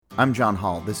I'm John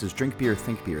Hall. This is Drink Beer,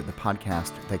 Think Beer, the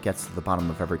podcast that gets to the bottom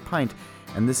of every pint.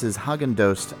 And this is Hagen,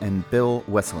 Dost, and Bill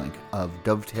Wesselink of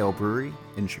Dovetail Brewery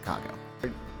in Chicago.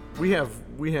 We have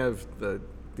the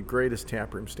greatest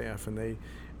taproom staff, and they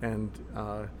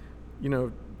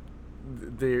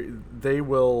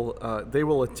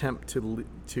will attempt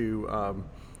to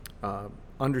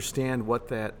understand what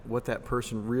that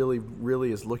person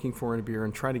really is looking for in a beer,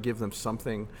 and try to give them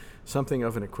something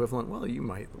of an equivalent. Well, you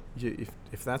might,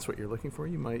 if that's what you're looking for,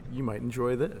 you might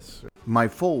enjoy this. My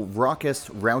full raucous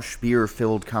Rausch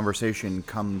beer-filled conversation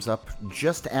comes up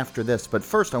just after this, but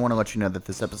first I want to let you know that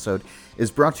this episode is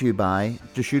brought to you by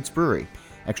Deschutes Brewery.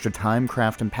 Extra time,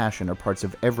 craft, and passion are parts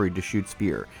of every Deschutes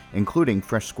beer, including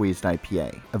Fresh Squeezed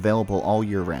IPA, available all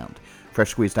year round.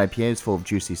 Fresh Squeezed IPA is full of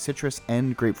juicy citrus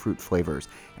and grapefruit flavors,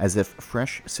 as if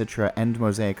fresh Citra and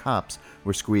Mosaic hops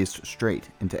were squeezed straight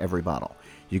into every bottle.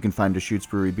 You can find Deschutes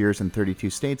Brewery beers in 32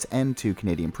 states and 2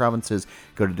 Canadian provinces.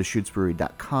 Go to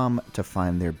DeschutesBrewery.com to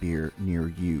find their beer near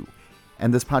you.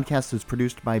 And this podcast is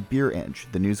produced by Beer Edge,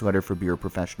 the newsletter for beer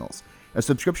professionals. A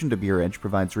subscription to Beer Edge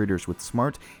provides readers with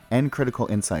smart and critical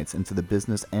insights into the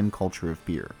business and culture of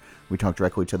beer. We talk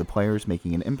directly to the players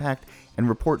making an impact and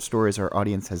report stories our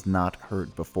audience has not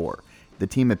heard before. The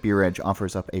team at Beer Edge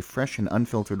offers up a fresh and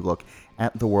unfiltered look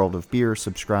at the world of beer.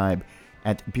 Subscribe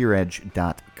at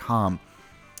beeredge.com.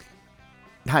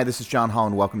 Hi, this is John Hall,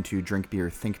 and welcome to Drink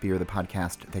Beer, Think Beer, the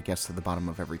podcast that gets to the bottom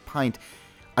of every pint.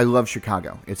 I love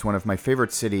Chicago. It's one of my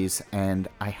favorite cities, and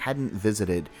I hadn't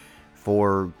visited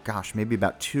for, maybe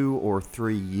about 2 or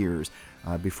 3 years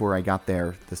before I got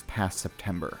there this past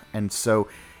September. And so,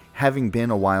 having been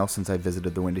a while since I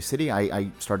visited the Windy City, I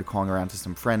started calling around to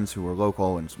some friends who were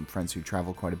local and some friends who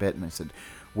travel quite a bit, and I said,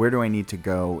 where do I need to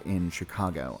go in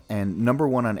Chicago? And number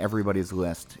one on everybody's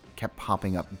list kept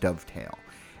popping up Dovetail.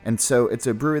 And so it's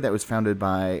a brewery that was founded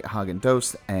by Hagen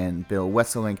Dost and Bill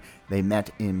Wesselink. They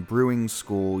met in brewing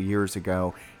school years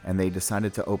ago, and they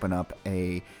decided to open up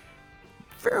a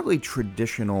fairly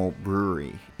traditional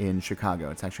brewery in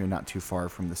Chicago. It's actually not too far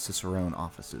from the Cicerone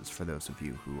offices, for those of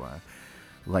you who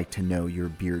like to know your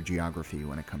beer geography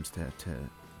when it comes to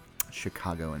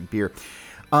Chicago and beer.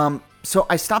 So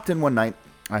I stopped in one night.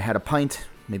 I had a pint,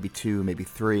 maybe 2, maybe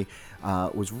 3,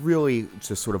 was really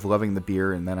just sort of loving the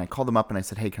beer. And then I called them up and I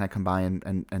said, hey, can I come by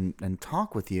and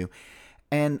talk with you?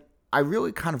 And I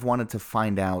really kind of wanted to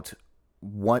find out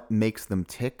what makes them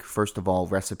tick, first of all,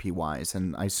 recipe-wise.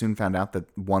 And I soon found out that,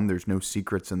 1, there's no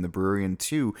secrets in the brewery, and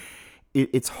 2,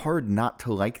 it's hard not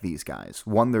to like these guys.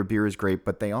 1, their beer is great,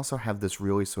 but they also have this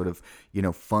really sort of,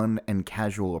 fun and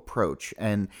casual approach.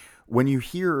 And when you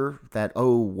hear that,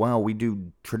 oh, wow, we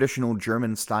do traditional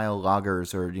German-style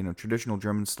lagers or, traditional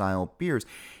German-style beers,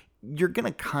 you're going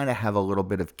to kind of have a little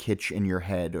bit of kitsch in your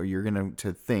head, or you're going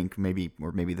to think, maybe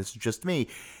this is just me,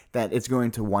 that it's going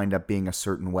to wind up being a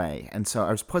certain way. And so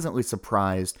I was pleasantly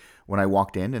surprised when I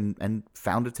walked in and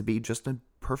found it to be just a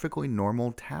perfectly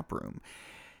normal tap room.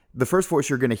 The first voice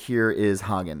you're going to hear is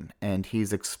Hagen, and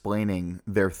he's explaining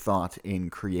their thought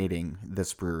in creating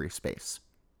this brewery space.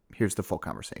 Here's the full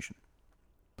conversation.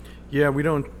 Yeah,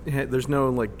 there's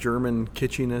no German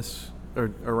kitschiness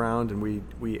around, and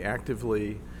we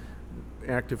actively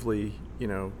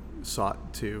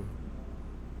sought to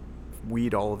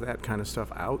weed all of that kind of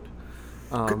stuff out.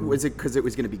 Was it because it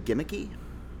was going to be gimmicky?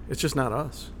 It's just not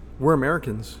us. We're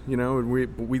Americans, and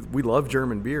we love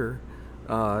German beer.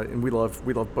 And we love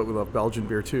Belgian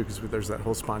beer too, because there's that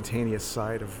whole spontaneous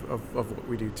side of what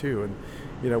we do too. And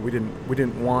we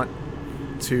didn't want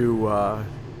to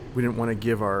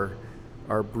give our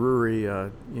brewery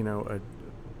a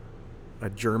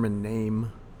German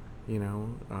name,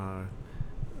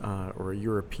 or a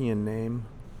European name.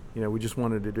 We just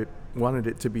wanted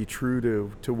it to be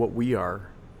true to what we are.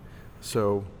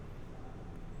 So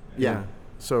yeah.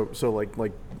 So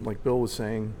like Bill was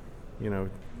saying,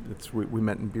 we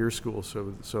met in beer school,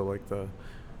 so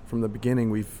from the beginning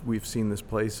we've seen this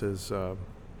place as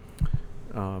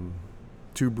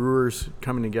 2 brewers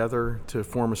coming together to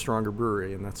form a stronger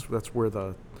brewery, and that's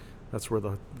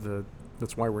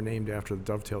why we're named after the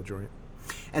Dovetail joint.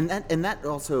 And that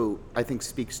also, I think,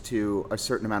 speaks to a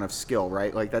certain amount of skill,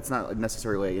 right? Like, that's not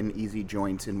necessarily an easy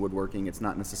joint in woodworking. It's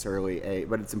not necessarily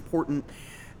but it's important,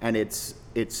 and it's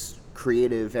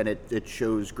creative, and it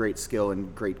shows great skill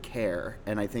and great care.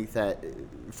 And I think that,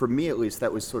 for me at least,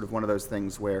 that was sort of one of those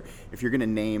things where if you're going to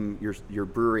name your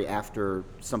brewery after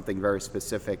something very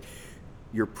specific,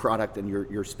 your product and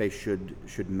your space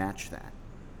should match that.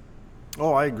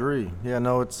 Oh, I agree. Yeah,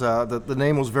 no, it's the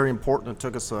name was very important. It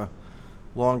took us a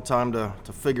long time to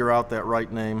figure out that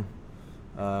right name.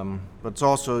 But it's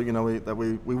also, that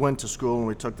we went to school and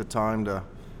we took the time to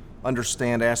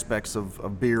understand aspects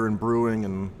of beer and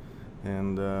brewing,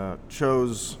 and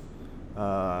chose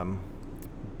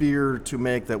beer to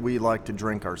make that we like to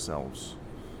drink ourselves.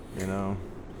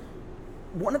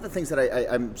 One of the things that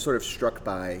I'm sort of struck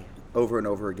by over and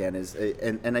over again is,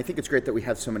 and I think it's great that we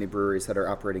have so many breweries that are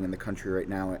operating in the country right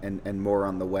now, and more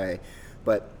on the way,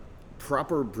 but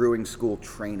proper brewing school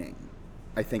training,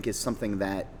 I think, is something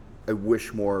that I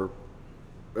wish more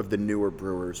of the newer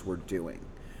brewers were doing.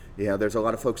 There's a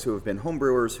lot of folks who have been home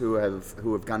brewers who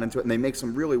have gone into it, and they make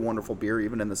some really wonderful beer,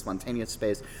 even in the spontaneous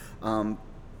space. But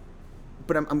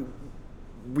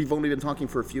we've only been talking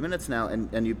for a few minutes now,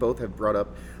 and you both have brought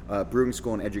up brewing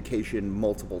school and education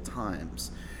multiple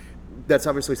times. That's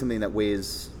obviously something that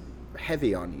weighs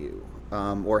heavy on you,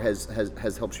 or has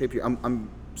helped shape you. I'm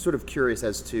sort of curious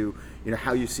as to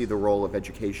how you see the role of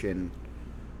education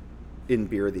in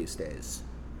beer these days.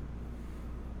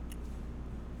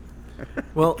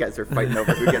 Well, you guys are fighting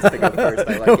over who gets to go first.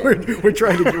 I like it. We're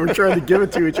trying to give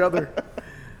it to each other.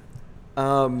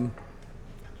 I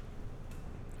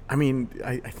mean,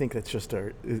 I think that's just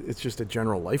a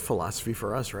general life philosophy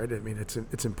for us, right? I mean,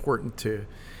 it's important to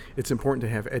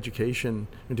have education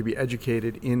and to be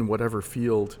educated in whatever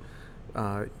field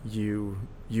you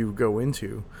go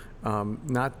into.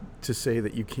 Not to say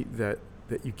that you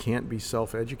can't be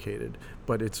self-educated,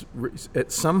 but it's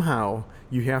somehow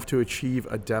you have to achieve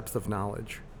a depth of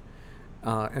knowledge.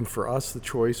 And for us, the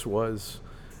choice was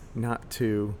not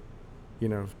to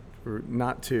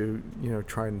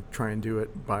try and do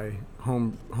it by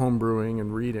home brewing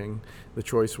and reading. The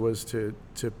choice was to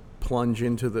plunge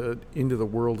into the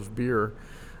world of beer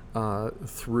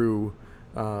through,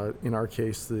 in our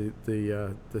case,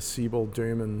 the Siebel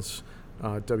Daemon's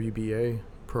WBA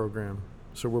program.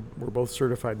 So we're both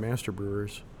certified master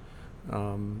brewers,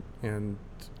 and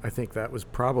I think that was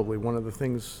probably one of the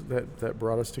things that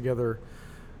brought us together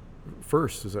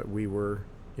first, is that we were,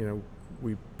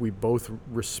 we both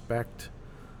respect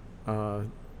the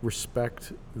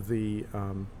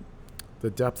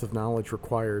depth of knowledge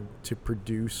required to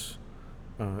produce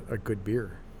a good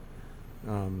beer.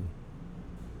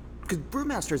 Because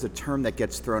brewmaster is a term that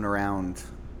gets thrown around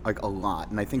like a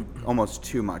lot, and I think almost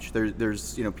too much.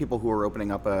 There's people who are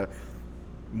opening up a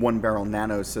one-barrel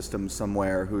nano system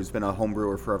somewhere who's been a home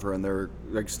brewer forever, and they're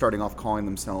like starting off calling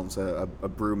themselves a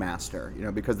brewmaster,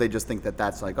 because they just think that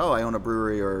that's like, oh, I own a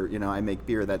brewery, or I make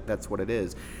beer. That's what it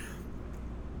is.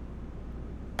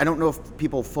 I don't know if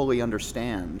people fully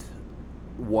understand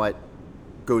what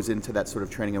goes into that sort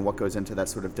of training and what goes into that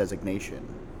sort of designation.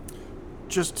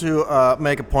 Just to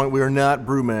make a point, we are not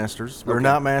brewmasters. We're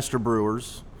not master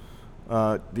brewers.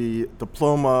 The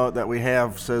diploma that we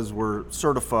have says we're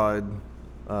certified,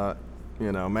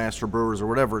 master brewers or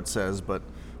whatever it says, but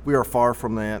we are far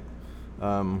from that.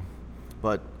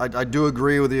 But I do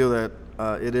agree with you that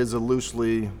it is a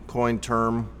loosely coined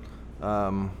term.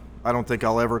 I don't think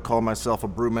I'll ever call myself a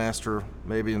brewmaster,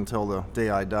 maybe until the day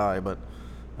I die, but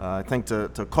I think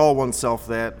to call oneself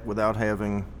that without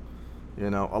having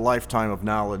a lifetime of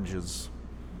knowledge is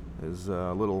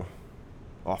a little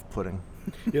off-putting.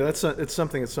 Yeah, it's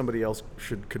something that somebody else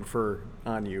should confer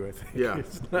on you, I think. Yeah,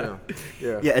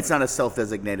 Yeah, it's not a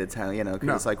self-designated title, because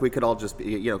No. it's like we could all just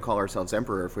be, call ourselves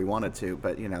emperor if we wanted to,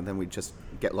 but then we'd just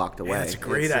get locked away. That's a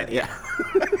great idea.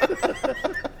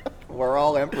 We're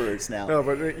all emperors now. No,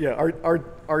 but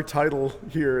our title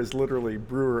here is literally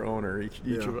brewer owner,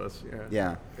 each of us.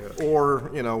 Yeah. Or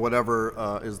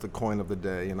whatever is the coin of the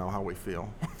day, how we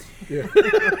feel. Yeah.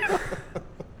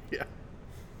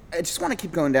 I just want to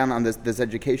keep going down on this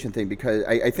education thing, because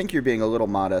I think you're being a little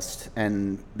modest,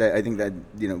 and I think that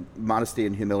modesty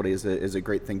and humility is a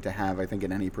great thing to have, I think,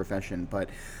 in any profession. But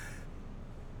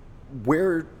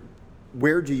where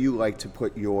do you like to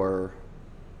put your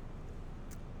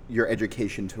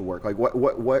education to work? Like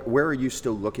where are you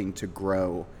still looking to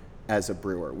grow as a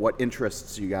brewer? What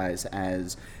interests you guys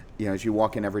as you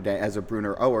walk in every day as a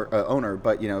brewer owner,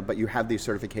 but you have these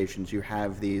certifications, you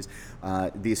have these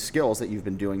skills that you've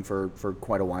been doing for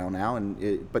quite a while now,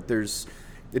 but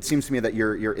it seems to me that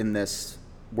you're in this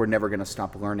we're never going to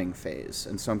stop learning phase,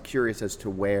 and so I'm curious as to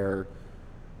where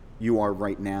you are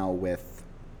right now with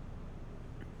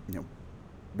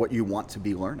what you want to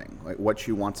be learning, like what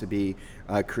you want to be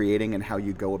creating, and how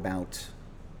you go about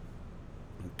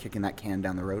kicking that can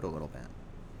down the road a little bit.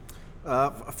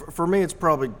 For me, it's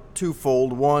probably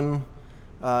twofold. One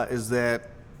is that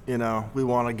we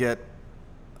want to get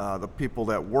the people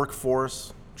that work for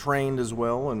us trained as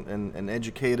well and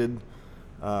educated,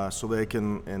 so they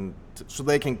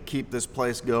can keep this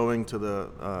place going to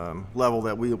the level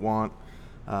that we want.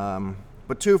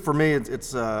 But two, for me,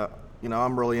 it's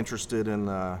I'm really interested in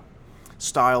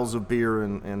styles of beer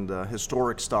and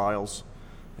historic styles,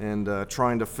 and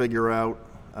trying to figure out,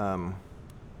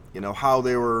 how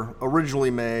they were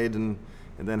originally made and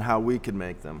then how we could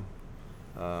make them.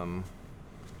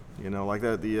 Like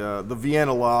that, the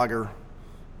Vienna lager,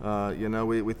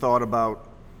 we thought about,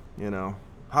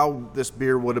 how this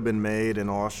beer would have been made in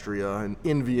Austria and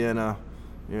in Vienna,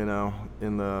 in the,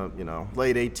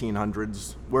 late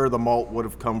 1800s, where the malt would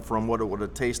have come from, what it would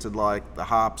have tasted like, the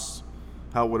hops,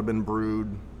 how it would have been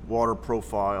brewed, water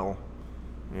profile,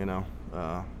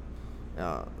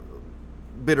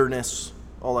 bitterness,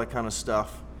 all that kind of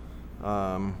stuff.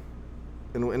 And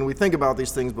we think about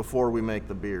these things before we make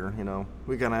the beer.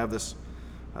 We kind of have this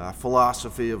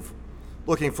philosophy of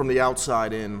looking from the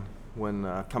outside in when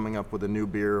coming up with a new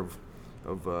beer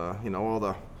of all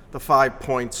the 5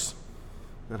 points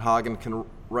that Hagen can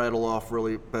rattle off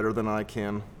really better than I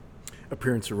can.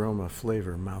 Appearance, aroma,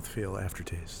 flavor, mouthfeel,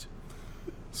 aftertaste.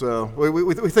 So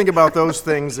we think about those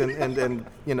things and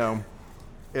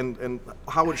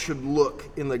how it should look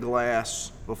in the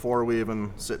glass before we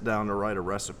even sit down to write a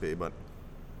recipe. But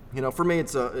for me,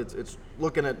 it's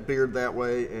looking at beer that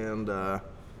way and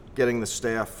getting the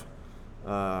staff,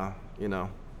 to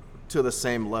the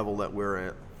same level that we're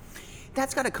at.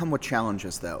 That's got to come with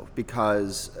challenges, though,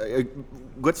 because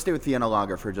let's stay with Vienna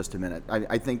Lager for just a minute.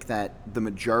 I think that the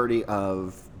majority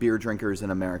of beer drinkers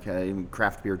in America, even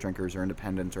craft beer drinkers or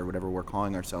independents or whatever we're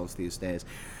calling ourselves these days,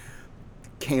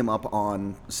 came up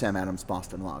on Sam Adams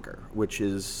Boston Lager, which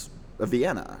is a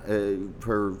Vienna,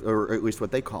 or at least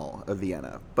what they call a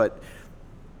Vienna. But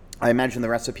I imagine the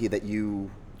recipe that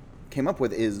you came up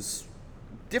with is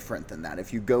different than that.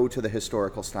 If you go to the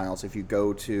historical styles, if you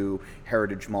go to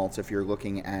heritage malts, if you're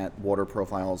looking at water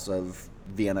profiles of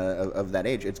Vienna of that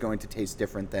age, it's going to taste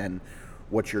different than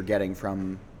what you're getting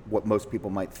from what most people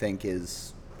might think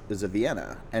is a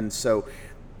Vienna. And so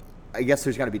I guess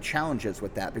there's got to be challenges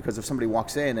with that, because if somebody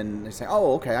walks in and they say,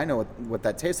 oh, okay, I know what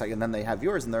that tastes like, and then they have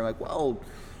yours and they're like, well,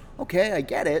 okay, I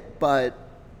get it, but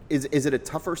is it a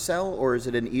tougher sell or is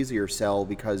it an easier sell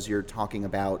because you're talking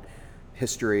about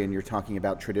history and you're talking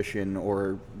about tradition,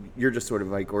 or you're just sort of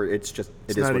like, or it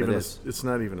is what it is? It's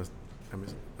not even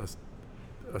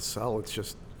a sell. It's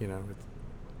just,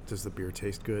 does the beer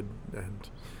taste good? And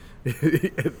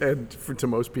to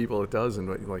most people it does.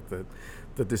 And like the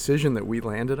decision that we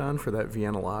landed on for that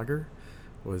Vienna lager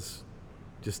was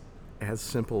just as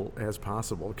simple as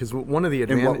possible. Because one of the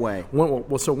in what way?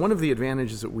 One of the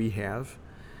advantages that we have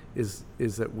is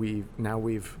that we've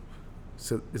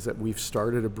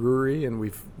started a brewery, and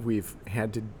we've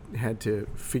had to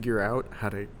figure out how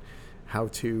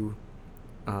to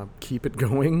keep it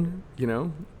going,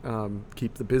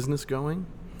 keep the business going,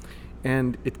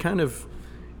 and it kind of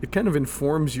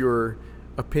informs your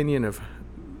opinion of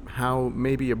how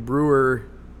maybe a brewer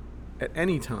at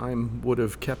any time would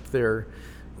have kept their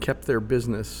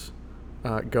business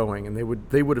going, and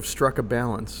they would have struck a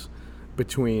balance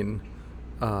between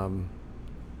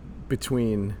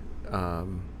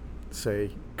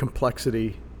say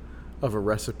complexity of a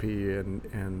recipe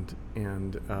and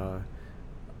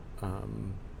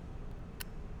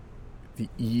the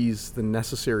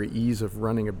necessary ease of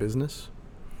running a business.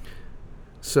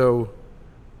 So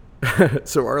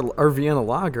our Vienna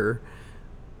lager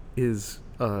is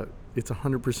it's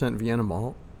 100% Vienna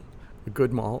malt, a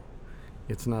good malt.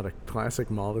 It's not a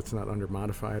classic malt. It's not under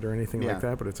modified or anything like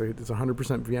that. But it's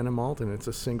 100% Vienna malt, and it's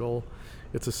a single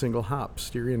hop,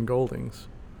 Styrian Goldings,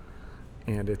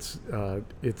 and it's a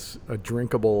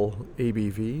drinkable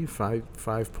ABV,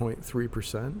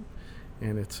 5.3%,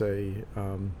 and it's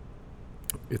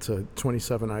a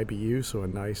 27 IBU, so a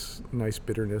nice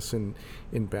bitterness in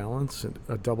balance, and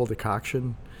a double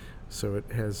decoction, so it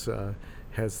has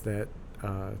that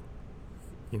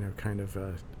kind of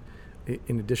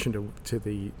in addition to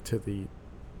the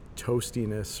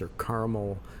toastiness or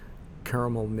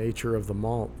caramel nature of the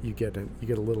malt, you get a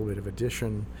little bit of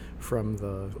addition from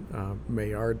the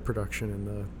Maillard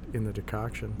production in the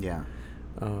decoction. Yeah.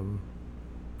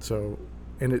 So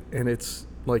it's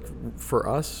like, for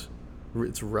us,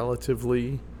 it's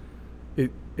relatively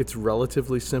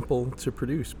simple to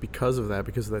produce because of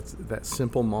that's that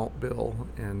simple malt bill,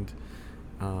 and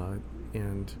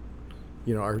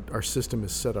our system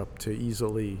is set up to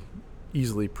easily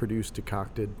produce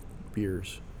decocted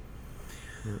beers.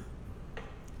 Yeah.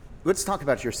 Let's talk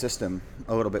about your system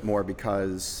a little bit more,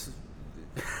 because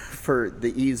for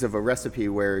the ease of a recipe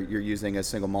where you're using a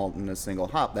single malt and a single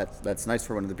hop, that's nice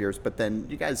for one of the beers, but then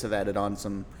you guys have added on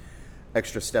some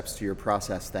extra steps to your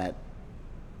process that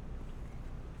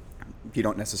you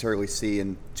don't necessarily see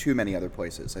in too many other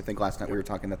places. I think last night we were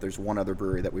talking that there's one other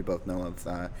brewery that we both know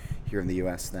of here in the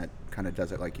U.S. that kind of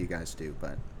does it like you guys do,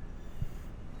 but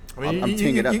I mean, I'm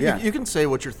teeing it up. You can say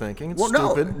what you're thinking. It's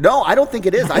stupid. No, I don't think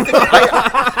it is. I think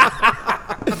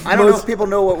I don't know if people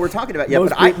know what we're talking about yet,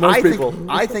 but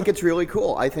I think it's really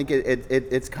cool. I think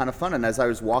it's kind of fun. And as I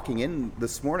was walking in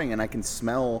this morning, and I can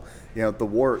smell the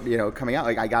wort coming out,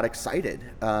 like I got excited.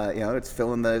 It's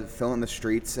filling the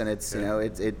streets, and it's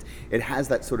it has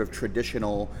that sort of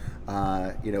traditional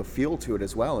feel to it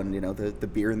as well, and the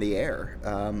beer in the air.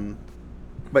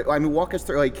 But I mean, walk us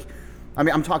through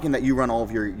I'm talking that you run all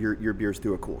of your beers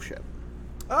through a cool ship.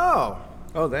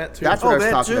 Oh, that too. That's what I was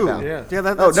talking too. about. Yeah,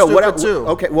 that's stupid too.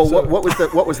 Okay, well, what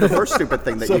was the first stupid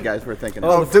thing that you guys were thinking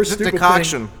of? the first stupid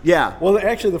decoction. Thing, yeah. Well,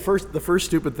 actually, the first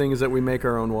stupid thing is that we make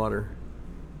our own water.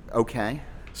 Okay.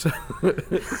 So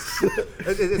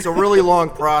it's a really long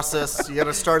process. You got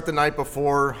to start the night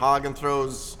before. Hagen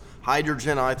throws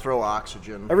hydrogen. I throw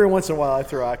oxygen. Every once in a while, I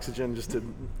throw oxygen just to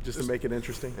make it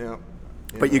interesting. Yeah.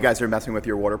 But you guys are messing with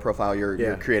your water profile.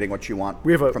 You're creating what you want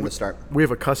from the start. We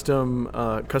have a custom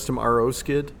RO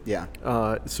skid. Yeah.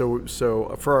 So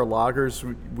for our lagers,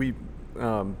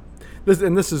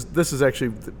 this is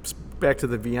actually back to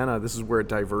the Vienna. This is where it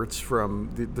diverts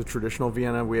from the traditional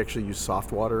Vienna. We actually use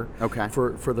soft water. Okay.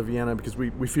 For the Vienna, because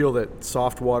we feel that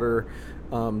soft water.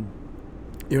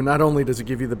 Not only does it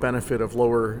give you the benefit of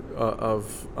lower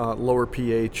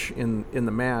pH in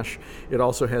the mash, it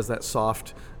also has that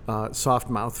soft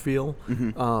mouthfeel,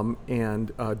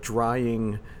 and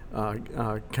drying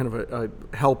kind of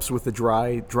helps with the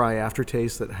dry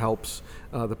aftertaste that helps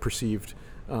the perceived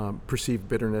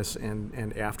bitterness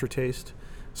and aftertaste.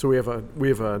 So we have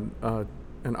an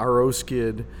RO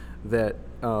skid that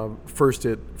first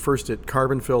it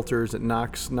carbon filters, it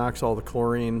knocks all the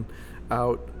chlorine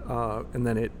out, and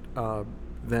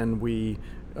then we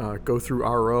go through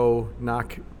RO,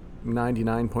 knock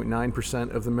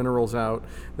 99.9% of the minerals out.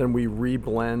 Then we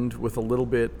reblend with a little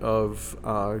bit of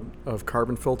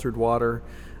carbon filtered water,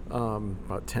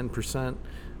 about 10%,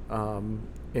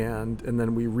 and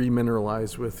then we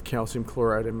remineralize with calcium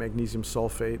chloride and magnesium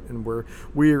sulfate, and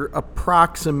we're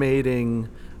approximating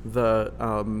the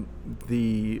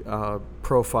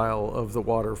profile of the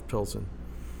water of Pilsen.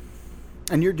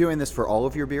 And you're doing this for all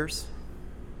of your beers?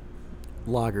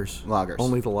 Lagers.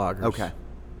 Only the lagers. Okay.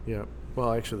 Yeah.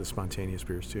 Well, actually, the spontaneous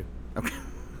beers too. Okay.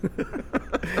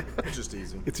 It's just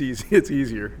easy. It's easy. It's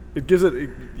easier. It gives it.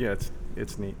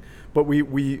 It's neat. But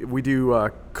we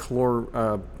do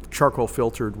charcoal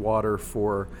filtered water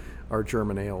for our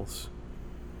German ales.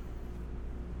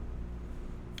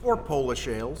 Or Polish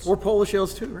ales. Or Polish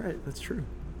ales too. Right. That's true.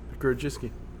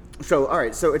 Grodziski. So all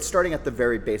right. So it's starting at the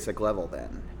very basic level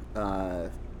then.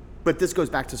 But this goes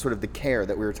back to sort of the care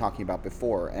that we were talking about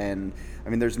before. And I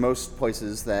mean, there's most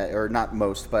places that, or not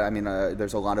most, but I mean,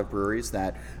 there's a lot of breweries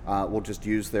that will just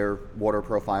use their water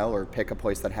profile or pick a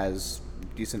place that has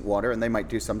decent water, and they might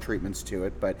do some treatments to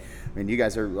it. But I mean, you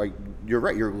guys are you're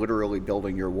right, you're literally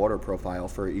building your water profile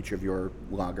for each of your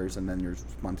lagers, and then your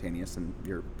spontaneous and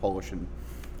your Polish and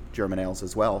German ales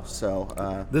as well.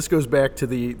 So this goes back to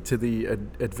the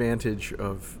advantage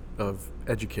of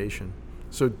education.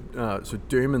 So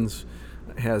Dömens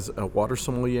has a water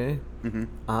sommelier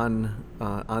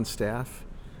on staff,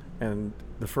 and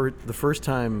the first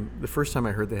time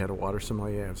I heard they had a water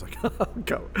sommelier, I was like, oh,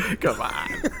 come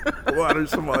on, water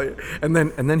sommelier. And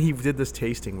then he did this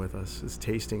tasting with us, this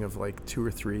tasting of like 2 or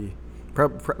 3,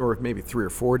 or maybe 3 or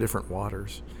 4 different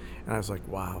waters, and I was like,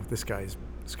 wow, this guy's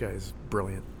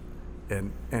brilliant,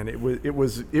 and it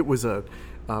was a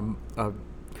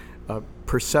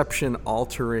perception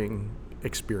altering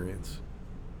experience.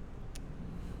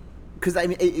 Because I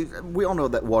mean, we all know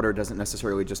that water doesn't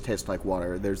necessarily just taste like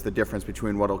water. There's the difference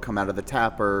between what'll come out of the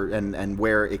tap and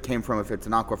where it came from, if it's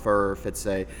an aquifer, or if it's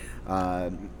a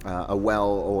well,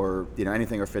 or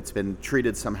anything, or if it's been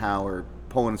treated somehow, or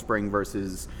Poland Spring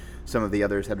versus some of the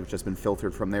others that have just been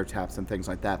filtered from their taps and things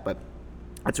like that. But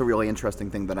that's a really interesting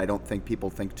thing that I don't think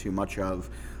people think too much of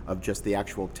just the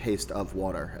actual taste of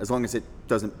water. As long as it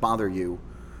doesn't bother you,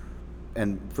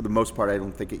 and for the most part, I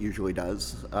don't think it usually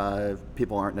does.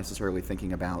 People aren't necessarily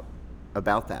thinking about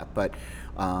that, but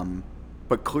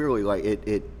clearly, like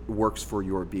it works for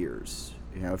your beers.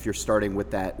 If you're starting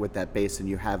with that base and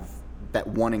you have that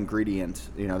one ingredient,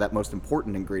 that most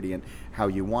important ingredient, how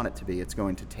you want it to be, it's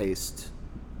going to taste.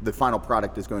 The final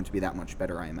product is going to be that much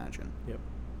better, I imagine. Yep.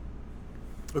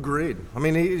 Agreed. I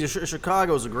mean,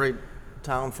 Chicago's a great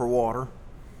town for water.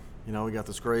 We got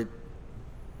this great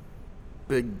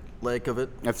big lake of it.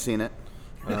 I've seen it.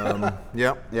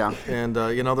 Yep. Yeah. And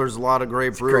there's a lot of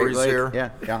great Great breweries lake. here.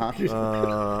 Yeah.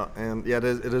 Uh-huh. And yeah, it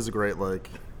is a great lake.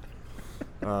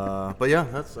 But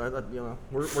yeah,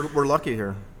 we're lucky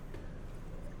here.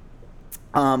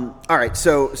 All right,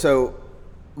 so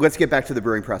let's get back to the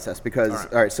brewing process because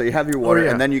all right, so you have your water,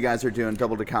 and then you guys are doing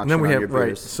double decoction and then we on have your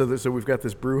beers. So we've got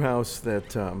this brew house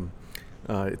that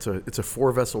it's a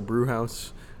 4-vessel brew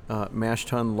house, mash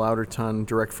tun, lauter tun,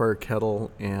 direct fire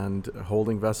kettle, and a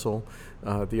holding vessel.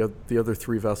 The other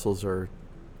 3 vessels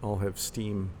all have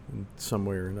steam in some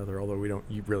way or another, although we don't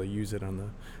really use it on the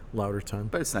lauter tun.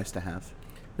 But it's nice to have.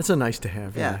 It's a nice to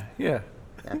have. Yeah.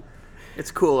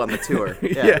 It's cool on the tour.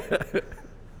 Yeah.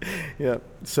 Yeah.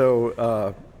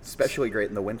 So especially great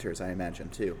in the winters, I imagine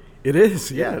too. it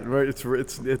is. Yeah. Yeah. Right. It's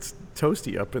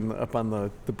toasty up on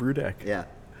the brew deck. Yeah.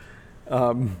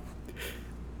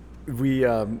 We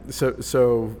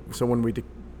so when we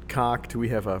decoct, we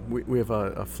have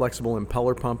a flexible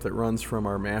impeller pump that runs from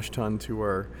our mash tun to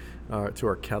our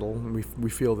kettle, and we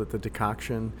feel that the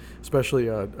decoction, especially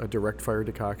a direct fire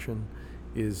decoction,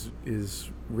 is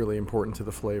really important to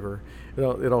the flavor.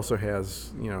 It also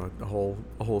has a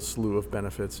whole slew of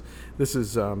benefits. This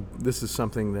is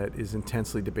something that is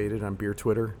intensely debated on beer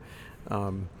Twitter,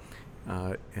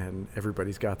 and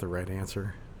everybody's got the right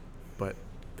answer, but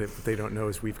what they don't know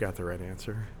is we've got the right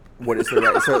answer. What is the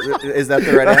right? So is that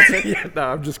the right answer? Yeah, no,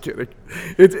 I'm just kidding.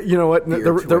 It's what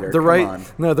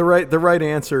the right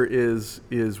answer is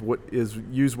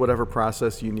use whatever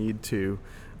process you need to.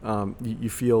 You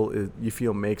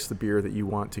feel makes the beer that you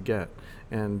want to get,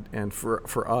 and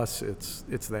for us it's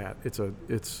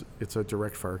a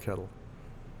direct fire kettle,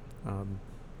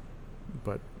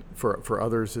 but for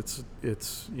others it's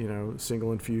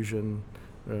single infusion,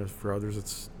 for others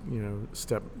it's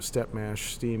step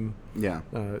mash, steam,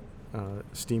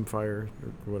 steam fire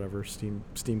or whatever,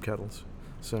 steam kettles.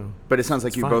 So, but it sounds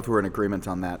like you fine. both were in agreement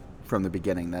on that from the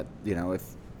beginning, that if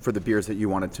for the beers that you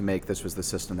wanted to make, this was the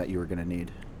system that you were going to need.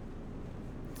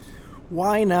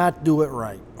 Why not do it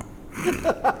right?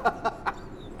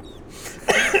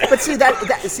 But see that's the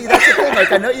thing.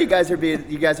 Like, I know you guys are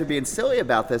being silly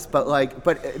about this, but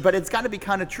it's got to be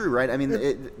kind of true, right? I mean,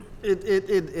 it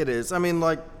is. I mean,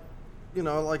 like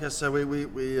I said, we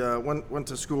went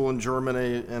to school in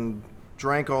Germany and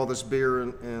drank all this beer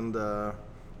and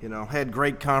had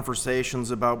great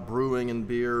conversations about brewing and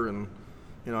beer, and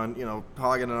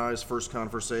Hagen and I's first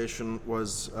conversation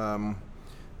was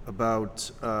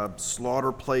about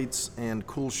slaughter plates and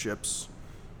cool ships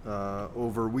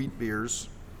over wheat beers.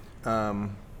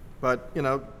 But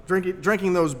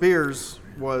drinking those beers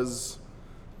was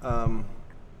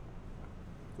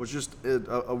just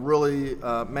a really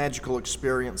magical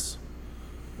experience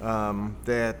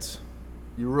that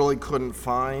you really couldn't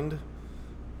find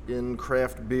in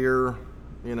craft beer,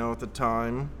 at the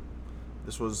time.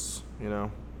 This was,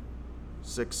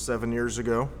 6-7 years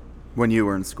ago. when you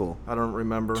were in school. I don't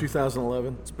remember.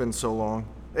 2011. It's been so long.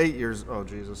 8 years. Oh,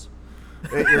 Jesus.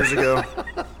 8 years ago.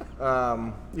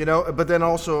 But then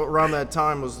also around that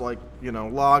time was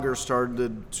lager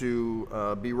started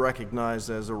to be recognized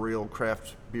as a real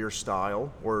craft beer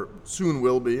style, or soon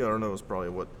will be. I don't know. It's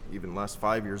probably even less,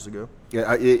 5 years ago. Yeah,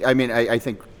 I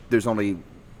think there's only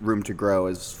room to grow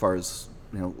as far as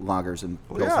lagers and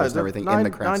pilsners and everything in the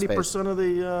craft 90% space. 90% of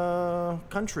the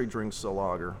country drinks a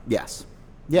lager. Yes.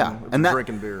 Yeah, and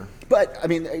drinking beer. But I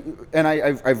mean, and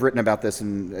I've written about this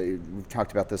and we've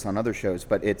talked about this on other shows.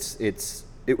 But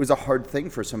it was a hard thing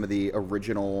for some of the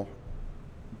original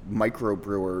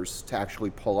microbrewers to actually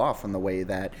pull off in the way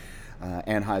that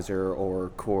Anheuser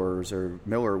or Coors or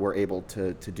Miller were able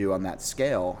to do on that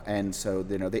scale. And so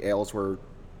the ales were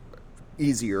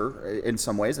easier in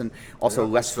some ways, and also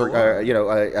less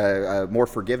more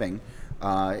forgiving.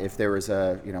 If there was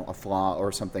a flaw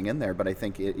or something in there, but I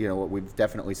think what we've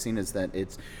definitely seen is that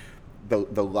it's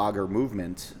the lager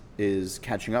movement is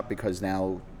catching up, because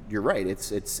now you're right.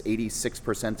 It's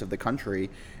 86% of the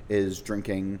country is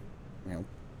drinking,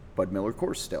 Bud Miller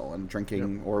Coors still, and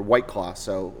drinking or White Claw.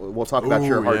 So we'll talk about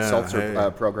your hard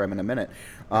seltzer program in a minute.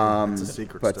 It's a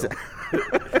secret, but still.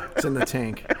 It's in the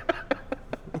tank.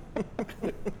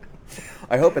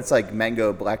 I hope it's like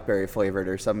mango blackberry flavored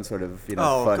or some sort of fun.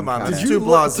 Come on! kinda-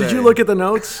 Did you look at the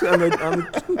notes on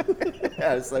the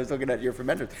Yeah, I was looking at your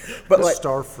fermenters, but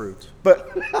star fruit?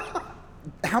 But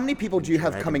how many people do you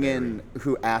have coming in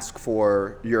who ask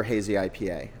for your hazy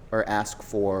IPA or ask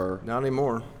for Not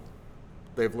anymore.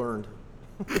 They've learned.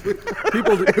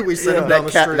 people? We send them down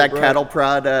the street. that cattle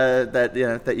prod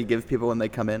that you give people when they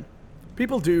come in?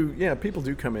 People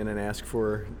do come in and ask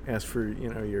for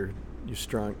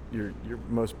your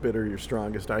most bitter, your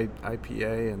strongest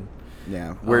IPA, and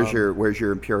Yeah. Where's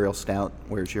your imperial stout?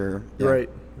 Where's your right.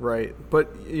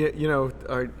 But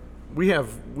we have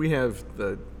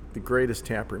the greatest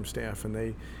taproom staff, and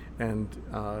they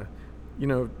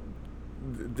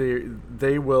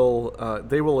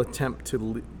will attempt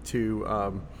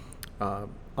to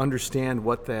understand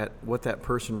what that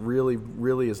person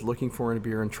really is looking for in a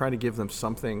beer, and try to give them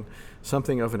something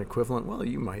of an equivalent. Well,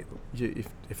 you might,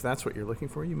 if that's what you're looking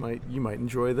for, you might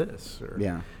enjoy this, or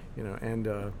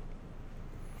and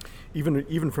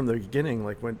even from the beginning,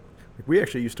 like when. We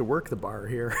actually used to work the bar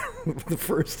here the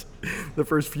first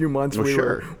few months we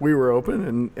were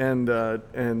open, and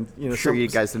Sure, you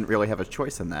guys didn't really have a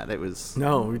choice in that. It was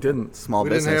no, we didn't. Small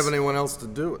we business. didn't have anyone else to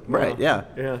do it. Right? Yeah.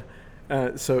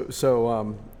 Yeah. So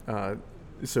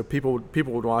people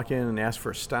would walk in and ask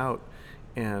for a stout,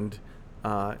 and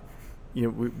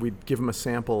we'd give them a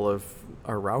sample of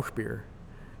our Rauch beer,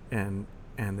 and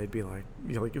they'd be like,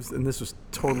 and this was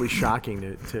totally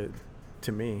shocking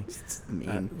to me.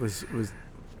 Was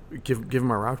give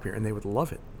them our Rauch beer, and they would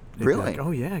love it. They'd really? be like,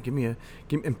 oh yeah, give me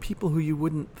and people who you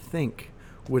wouldn't think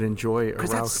would enjoy a Rauch beer.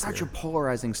 Because that's such a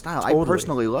polarizing style. Totally. I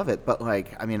personally love it, but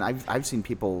I've seen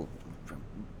people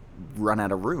run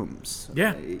out of rooms.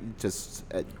 Yeah. Just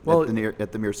at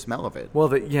the mere smell of it. Well,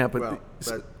 that's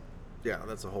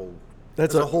a whole.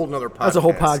 That's a whole nother podcast. That's a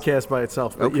whole podcast by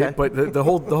itself. But okay. But the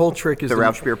whole trick is the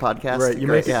Rauch Beer Podcast. Right. You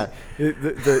make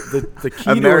the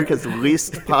key America's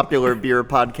least popular beer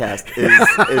podcast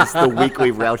is the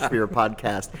weekly Rauch Beer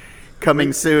Podcast,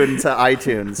 coming soon to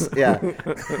iTunes. Yeah.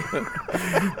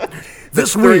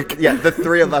 This week. Yeah, the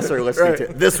three of us are listening to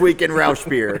This Week in Rauch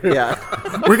Beer. Yeah.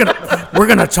 We're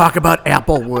gonna talk about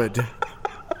Applewood.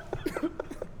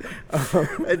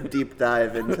 A deep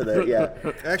dive into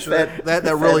Actually, that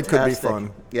really could be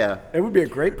fun. Yeah, it would be a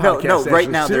great podcast. No,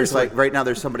 right now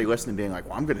there's somebody listening being like,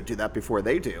 well, I'm going to do that before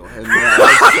they do, and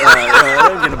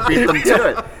I'm going to beat them to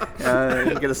it.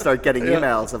 I'm going to start getting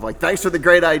emails of like, thanks for the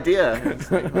great idea.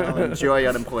 It's like, well, enjoy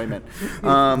unemployment.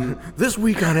 This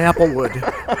week on Applewood.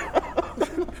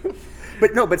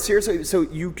 But seriously, so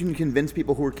you can convince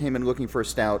people who came in looking for a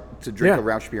stout to drink a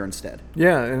Rauch beer instead.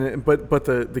 Yeah, but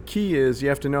the key is you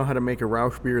have to know how to make a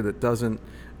Rauch beer that doesn't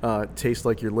taste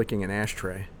like you're licking an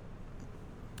ashtray.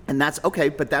 And that's okay,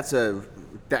 but that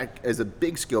is a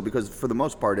big skill, because for the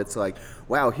most part, it's like,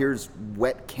 wow, here's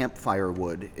wet campfire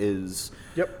wood is.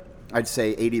 Yep. I'd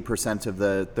say 80% of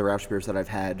the Rauch beers that I've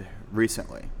had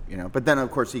recently, But then,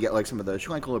 of course, you get like some of the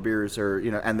Schlenkerla beers, or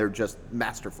and they're just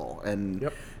masterful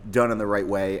and done in the right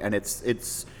way. And it's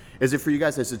is it for you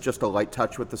guys? Is it just a light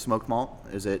touch with the smoked malt?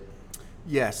 Is it?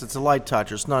 Yes, it's a light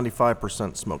touch. It's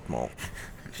 95% smoked malt.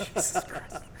 Jesus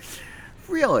Christ.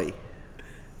 Really?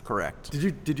 Correct.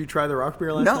 Did you try the Rauch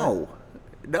beer last night?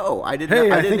 No, I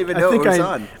didn't. I didn't even know it was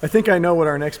on. I think I know what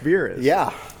our next beer is.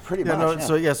 Yeah, pretty much.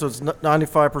 So it's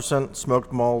 95%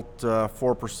 smoked malt,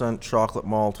 4% chocolate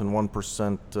malt, and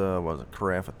 1%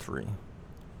 carafe at 3.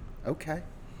 Okay.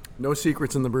 No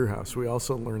secrets in the brew house. We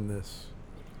also learned this.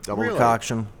 Double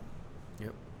decoction.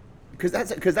 Yep. Because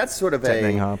that's sort of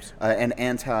an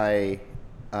anti.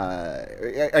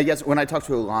 I guess when I talk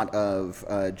to a lot of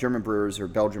German brewers or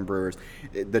Belgian brewers,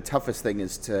 the toughest thing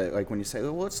is to, like, when you say,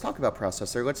 well, let's talk about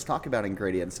process, or let's talk about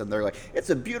ingredients, and they're like, it's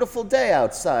a beautiful day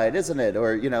outside, isn't it?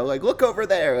 Or, like, look over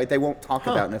there. Like, they won't talk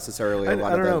about necessarily a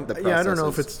lot of the processes. Yeah, I don't know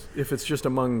if it's just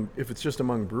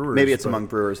among brewers. Maybe it's among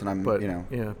brewers, and I'm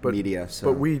media.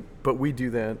 So. But we do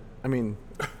that. I mean,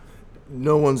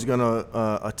 no one's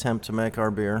gonna attempt to make our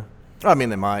beer. I mean,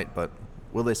 they might, but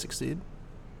will they succeed?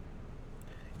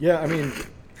 Yeah, I mean,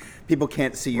 people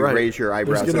can't see you raise your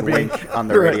eyebrows and wink on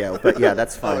the radio, but yeah,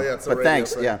 that's fine. Oh, yeah, but radio,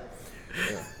 thanks, yeah.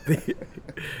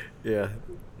 Yeah.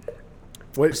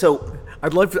 So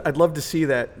I'd love to see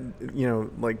that,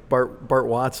 like Bart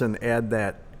Watson add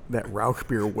that Rauch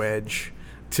beer wedge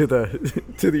to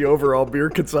the overall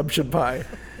beer consumption pie.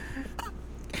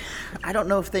 I don't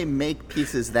know if they make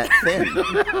pieces that thin.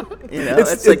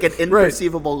 It's like an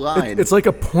imperceivable line. It's like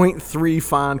a 0.3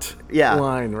 font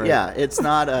line, right? Yeah, it's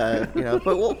not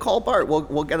but we'll call Bart.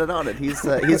 We'll get it on it. He's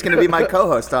going to be my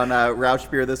co-host on Rauch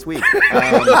Beer this week.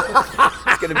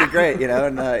 It's going to be great,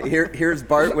 And here's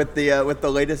Bart with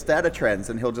the latest data trends,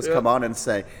 and he'll just come on and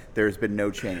say, "There's been no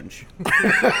change."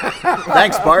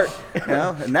 Thanks, Bart.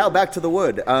 And now back to the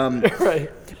wood.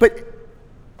 Right. But.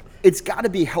 It's got to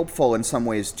be helpful in some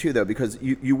ways too, though, because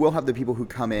you will have the people who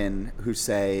come in who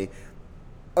say,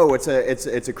 "Oh, it's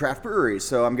a craft brewery,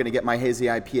 so I'm going to get my hazy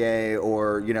IPA,"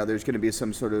 or there's going to be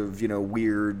some sort of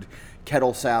weird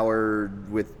kettle sour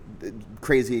with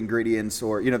crazy ingredients,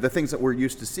 or the things that we're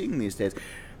used to seeing these days.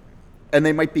 and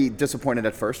they might be disappointed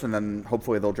at first, and then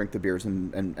hopefully they'll drink the beers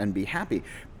and be happy.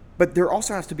 But there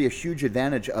also has to be a huge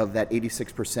advantage of that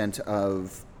 86%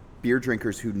 of beer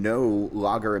drinkers who know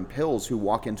lager and pills, who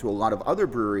walk into a lot of other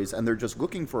breweries and they're just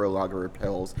looking for a lager or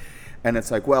pills. And it's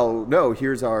like, well, no,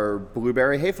 here's our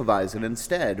blueberry Hefeweizen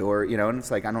instead. Or, and it's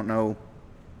like, I don't know,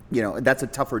 that's a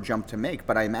tougher jump to make.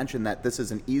 But I imagine that this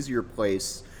is an easier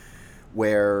place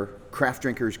where craft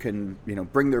drinkers can,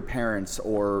 bring their parents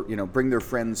or, bring their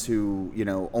friends who,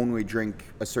 only drink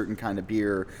a certain kind of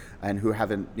beer and who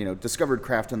haven't, discovered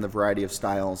craft in the variety of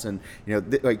styles. And,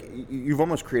 you've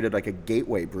almost created like a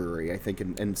gateway brewery, I think,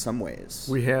 in some ways.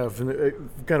 We have. And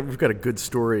we've got a good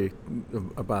story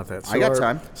about that. So I got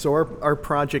time. So our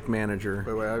project manager.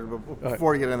 Wait,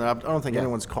 before you get in there, I don't think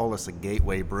anyone's called us a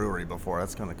gateway brewery before.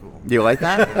 That's kind of cool. Do you like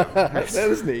that? That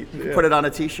is neat. Yeah. Put it on a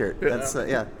T-shirt. That's,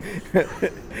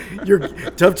 Your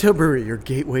Dovetail Brewery, your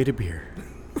gateway to beer.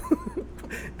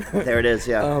 There it is,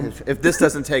 yeah. If this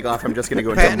doesn't take off, I'm just going to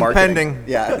go into marketing. Pending.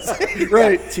 Yeah.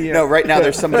 Right. No, right now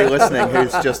there's somebody listening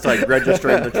who's just like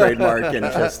registering the trademark and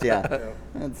just,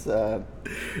 That's,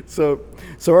 So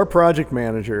our project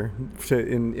manager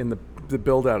in the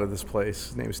build out of this place,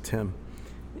 his name is Tim.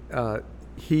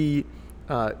 He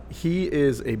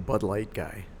is a Bud Light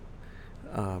guy.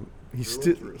 He's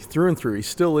through and through. He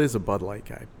still is a Bud Light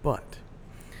guy, but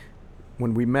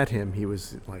when we met him, he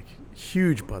was like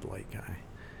huge Bud Light guy,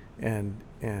 and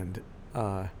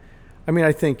I mean,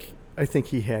 I think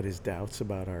he had his doubts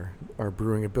about our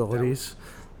brewing abilities.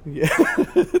 Yeah,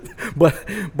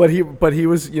 but he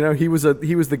was he was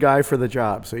the guy for the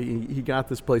job. So he got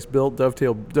this place built.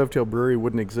 Dovetail Brewery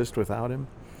wouldn't exist without him.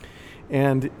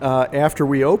 And after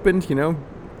we opened,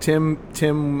 Tim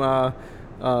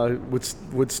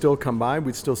would still come by.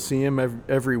 We'd still see him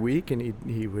every week, and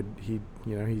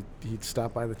he'd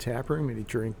stop by the tap room and he'd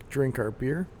drink our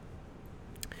beer.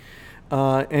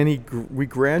 And we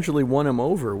gradually won him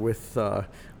over with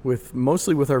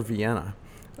mostly with our Vienna.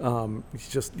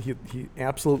 He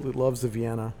absolutely loves the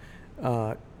Vienna,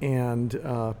 but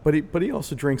he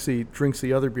also drinks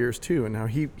the other beers too. And now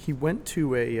he went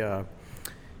to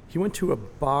a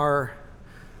bar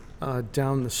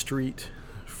down the street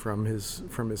from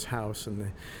his house,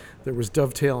 and there was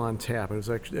Dovetail on tap. It was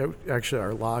actually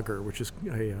our lager, which is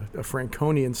a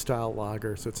Franconian style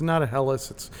lager. So it's not a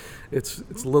Helles. It's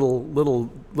a little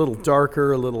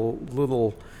darker, a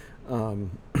little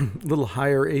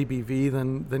higher ABV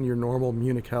than your normal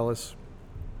Munich Helles.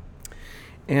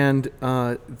 And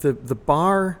the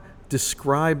bar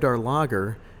described our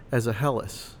lager as a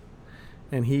Helles,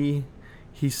 and he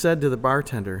said to the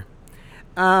bartender,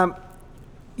 I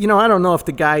don't know if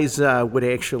the guys would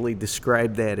actually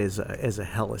describe that as a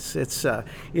Helles. It's a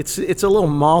little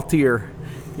maltier,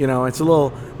 it's a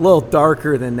little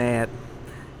darker than that.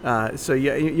 So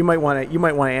you might want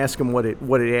to ask him what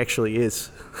it actually is.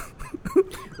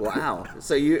 Wow.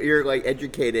 So you're like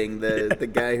educating the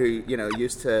guy who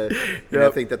used to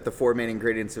think that the four main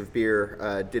ingredients of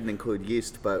beer didn't include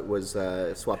yeast but was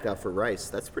swapped out for rice.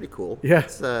 That's pretty cool. Yeah.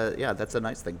 That's a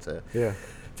nice thing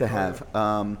to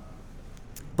have.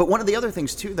 But one of the other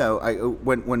things too, though,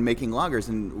 when making lagers,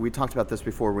 and we talked about this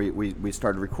before we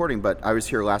started recording, but I was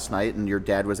here last night and your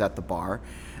dad was at the bar.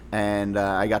 And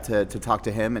I got to talk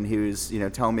to him, and he was,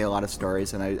 telling me a lot of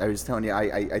stories. And I was telling you,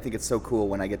 I think it's so cool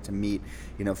when I get to meet,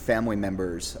 family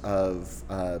members of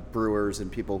brewers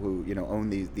and people who, own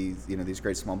these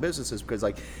great small businesses, because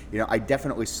I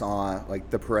definitely saw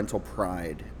the parental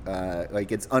pride,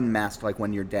 it's unmasked,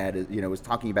 when your dad is, was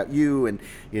talking about you and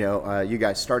you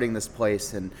guys starting this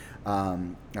place, and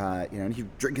and he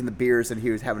was drinking the beers and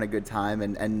he was having a good time,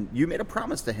 and you made a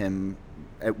promise to him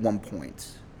at one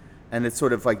point. And it's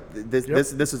sort of like this. Yep.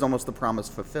 This is almost the promise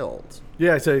fulfilled.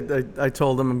 Yeah, I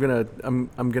told him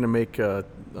I'm gonna make a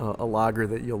lager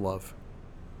that you'll love.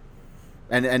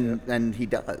 And he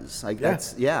does.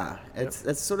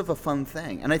 That's sort of a fun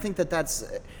thing. And I think that's.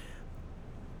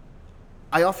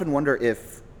 I often wonder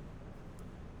if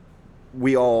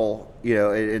we all,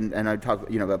 and I talk,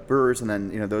 about brewers, and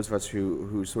then those of us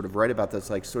who sort of write about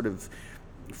this, sort of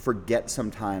forget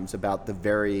sometimes about the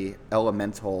very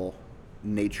elemental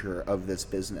nature of this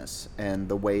business and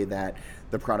the way that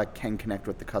the product can connect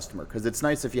with the customer. Because it's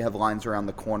nice if you have lines around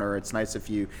the corner. It's nice if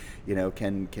you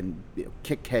can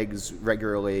kick kegs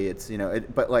regularly. It's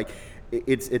but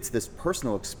it's this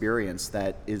personal experience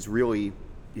that is really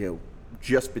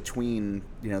just between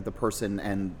the person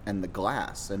and the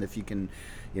glass. And if you can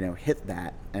hit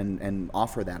that and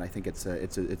offer that, I think it's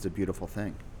a beautiful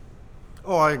thing.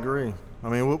 Oh, I agree. I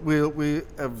mean, we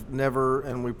have never,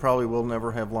 and we probably will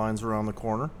never have lines around the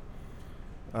corner,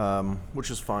 which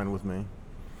is fine with me.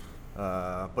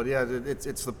 But yeah,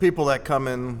 it's the people that come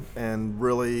in and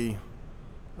really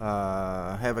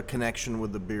have a connection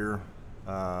with the beer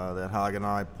that Hagen and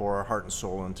I pour our heart and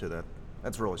soul into.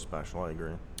 That's really special. I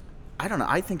agree. I don't know.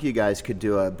 I think you guys could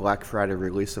do a Black Friday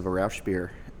release of a Rausch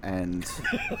beer, and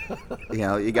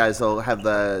you guys will have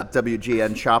the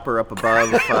WGN chopper up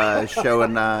above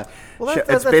showing.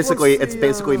 It's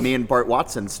basically me and Bart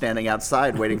Watson standing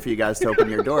outside waiting for you guys to open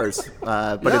your doors.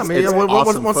 But it's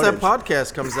awesome once footage. that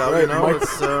podcast comes out,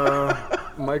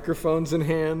 it's microphones in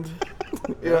hand.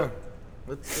 Yeah.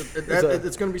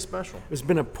 It's going to be special. There's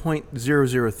been a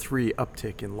 0.003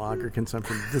 uptick in lager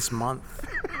consumption this month.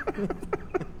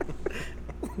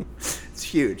 It's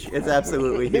huge. It's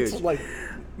absolutely huge. It's like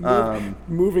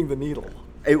moving the needle.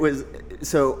 It was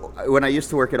so when I used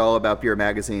to work at All About Beer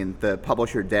magazine, the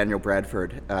publisher Daniel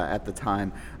Bradford at the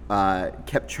time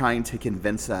kept trying to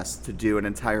convince us to do an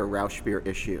entire Rausch beer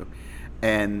issue,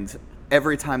 and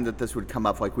every time that this would come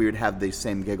up, like, we would have these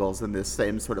same giggles and this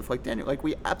same sort of like, Daniel, like,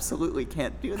 we absolutely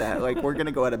can't do that. Like, we're going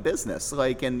to go out of business.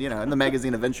 Like, and and the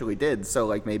magazine eventually did. So,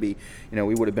 like, maybe,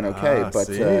 we would have been okay. But,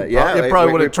 it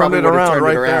probably would have turned it around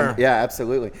right there. Yeah,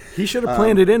 absolutely. He should have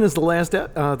planned it in as the last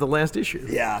issue.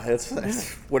 Yeah, it's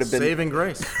would have been. Saving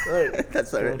grace. Right.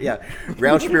 That's right. Yeah.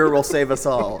 Rausch beer will save us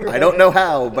all. I don't know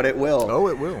how, but it will. Oh,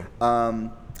 it will.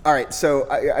 All right, so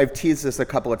I've teased this a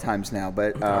couple of times now,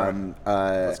 but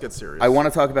let's get serious. I want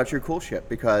to talk about your cool ship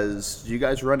because you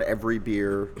guys run every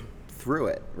beer through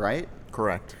it, right?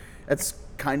 Correct. That's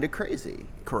kind of crazy.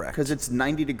 Correct. Because it's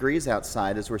 90 degrees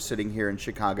outside as we're sitting here in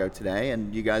Chicago today,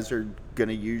 and you guys are going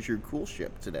to use your cool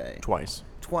ship today. Twice.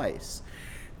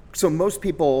 So most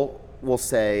people will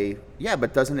say, yeah,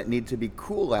 but doesn't it need to be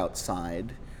cool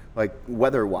outside, like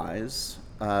weather-wise,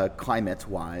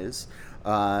 climate-wise,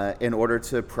 in order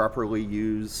to properly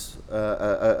use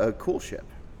a cool ship?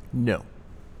 No.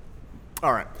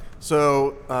 All right.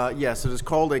 So, yes, it is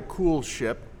called a cool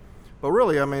ship. But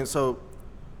really, so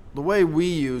the way we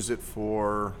use it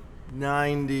for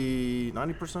 90%,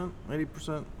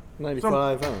 80%? 95,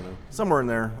 I don't know. Somewhere in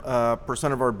there,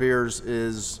 percent of our beers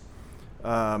is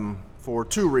for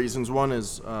two reasons. One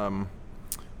is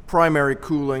primary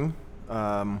cooling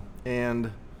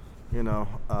and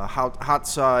hot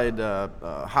side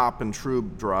hop and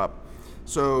trub drop.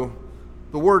 So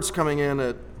the wort's coming in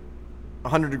at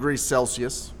 100 degrees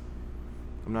Celsius.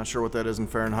 I'm not sure what that is in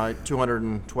Fahrenheit.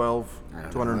 212,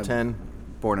 210.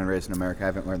 Born and raised in America, I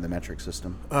haven't learned the metric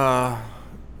system.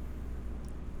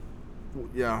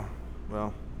 Yeah,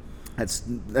 well. It's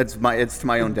to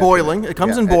my own boiling. It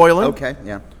comes in boiling. Okay,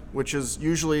 yeah. Which is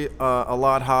usually a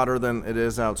lot hotter than it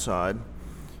is outside.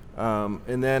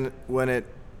 And then when it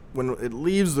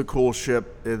leaves the cool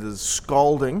ship, it is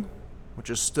scalding, which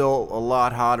is still a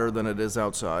lot hotter than it is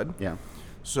outside. Yeah.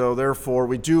 So therefore,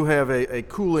 we do have a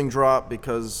cooling drop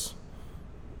because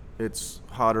it's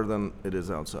hotter than it is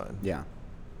outside. Yeah.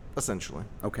 Essentially.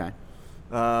 Okay.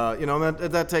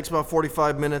 That takes about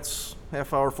 45 minutes,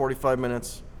 half hour, 45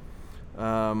 minutes.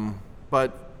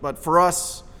 But for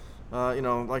us,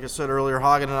 like I said earlier,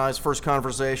 Hagen and I's first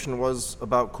conversation was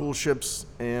about cool ships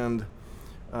and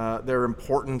their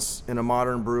importance in a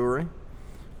modern brewery.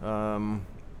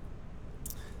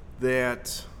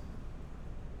 That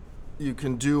you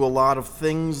can do a lot of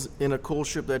things in a cool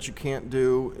ship that you can't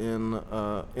do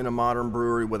in a modern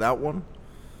brewery without one.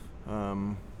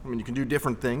 You can do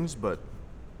different things, but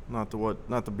not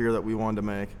the beer that we wanted to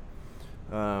make.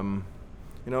 And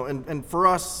for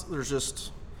us, there's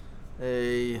just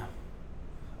a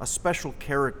special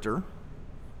character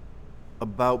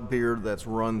about beer that's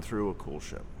run through a cool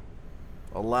ship,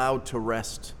 allowed to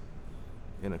rest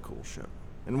in a cool ship.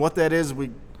 And what that is, we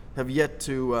have yet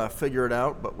to figure it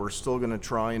out, but we're still going to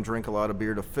try and drink a lot of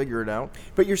beer to figure it out.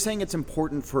 But you're saying it's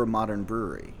important for a modern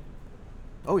brewery.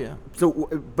 Oh, yeah. So,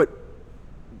 but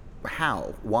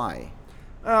how? Why?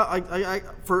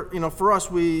 For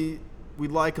us, we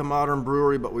like a modern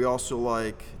brewery, but we also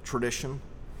like tradition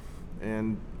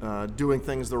and doing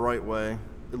things the right way,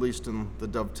 at least in the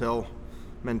Dovetail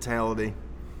mentality.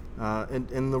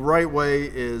 And the right way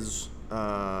is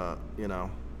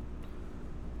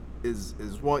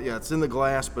it's in the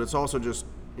glass, but it's also just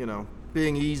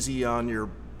being easy on your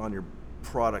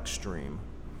product stream.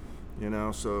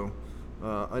 So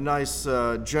a nice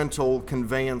gentle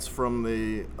conveyance from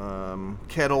the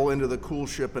kettle into the cool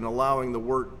ship and allowing the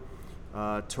wort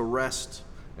to rest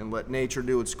and let nature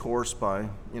do its course by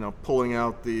pulling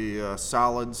out the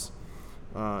solids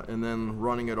and then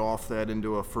running it off that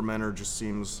into a fermenter just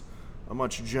seems a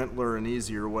much gentler and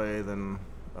easier way than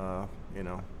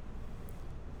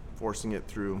forcing it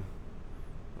through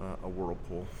a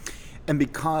whirlpool. And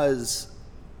because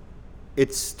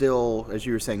it's still, as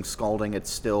you were saying, scalding, it's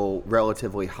still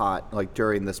relatively hot, like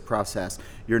during this process,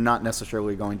 you're not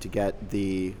necessarily going to get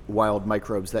the wild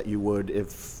microbes that you would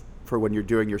for when you're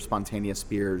doing your spontaneous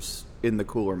beers in the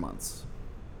cooler months.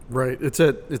 Right. It's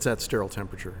at sterile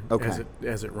temperature Okay.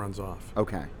 as it runs off.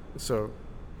 Okay. So,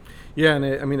 yeah, and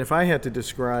I mean, if I had to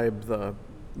describe the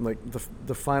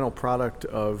final product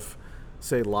of,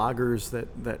 say, lagers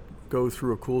that go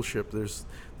through a cool ship, there's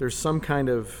some kind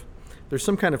of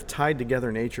tied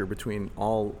together nature between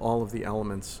all of the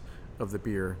elements of the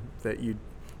beer that you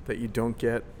don't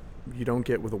get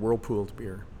with a whirlpooled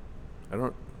beer.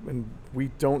 And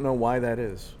we don't know why that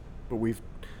is, but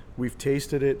we've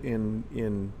tasted it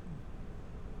in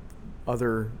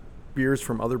other beers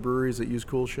from other breweries that use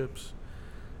cool ships,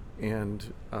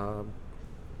 and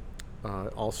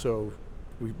also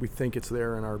we think it's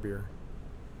there in our beer.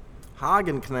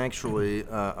 Hagen can actually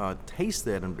taste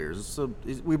that in beers. So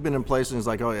we've been in places and he's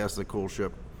like, oh yeah, it's the cool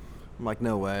ship. I'm like,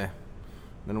 no way.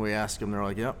 Then we ask him, they're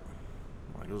like, yep.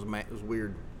 Like, it was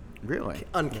weird. Really?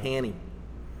 Uncanny.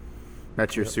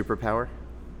 That's your superpower?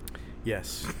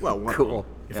 Yes. Well, Cool.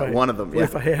 One of them. Yeah.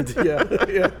 If I had to,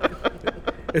 yeah.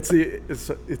 It's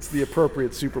the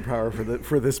appropriate superpower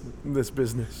for this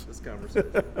business. This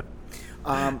conversation.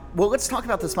 Well, let's talk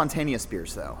about the spontaneous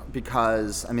beers, though,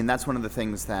 because, I mean, that's one of the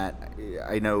things that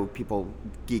I know people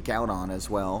geek out on as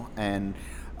well. And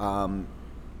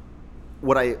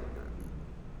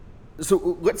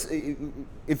so let's,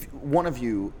 if one of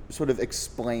you sort of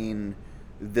explain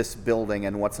this building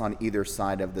and what's on either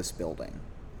side of this building.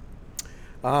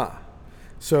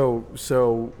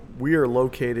 So we are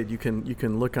located, you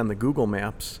can look on the Google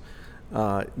Maps.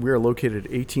 We are located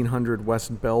at 1800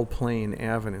 West Belle Plaine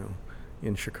Avenue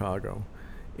in Chicago,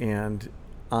 and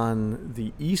on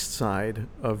the east side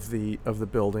of the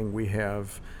building we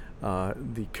have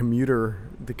the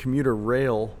commuter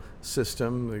rail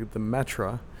system, the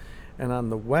Metra, and on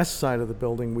the west side of the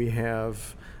building we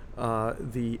have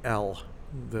the L,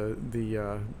 the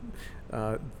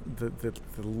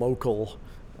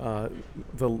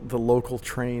local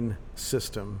train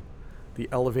system, the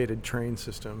elevated train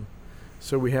system.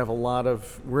 So we have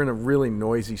we're in a really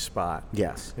noisy spot.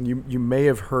 Yes. And you may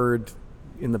have heard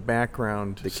in the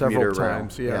background The several commuter rail.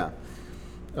 times. Yeah.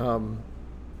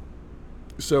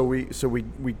 So we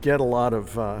get a lot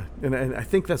of, and I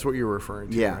think that's what you're referring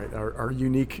to, Yeah. right? Our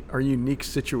unique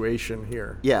situation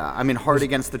here. Yeah, I mean, hard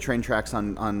against the train tracks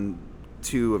on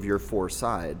two of your four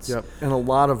sides. Yep. And a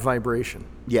lot of vibration.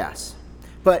 Yes.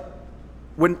 But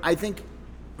when I think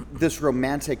this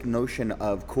romantic notion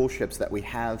of cool ships that we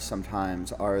have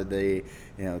sometimes are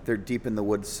they're deep in the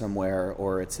woods somewhere,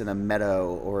 or it's in a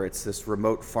meadow, or it's this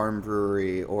remote farm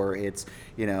brewery, or it's,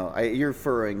 you're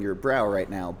furrowing your brow right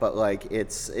now, but like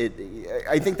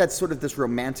I think that's sort of this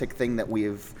romantic thing that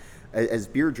we've, as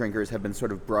beer drinkers, have been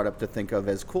sort of brought up to think of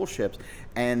as cool ships,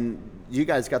 and you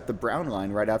guys got the Brown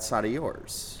Line right outside of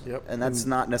yours. Yep. And that's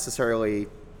not necessarily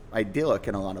idyllic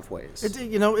in a lot of ways.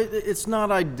 It's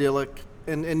not idyllic,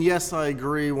 and yes, I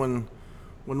agree. When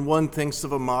one thinks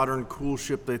of a modern cool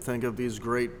ship, they think of these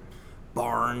great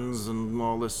barns and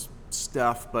all this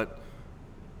stuff. But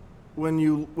when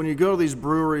you go to these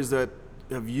breweries that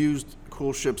have used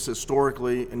cool ships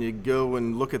historically, and you go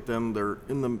and look at them, they're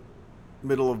in the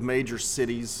middle of major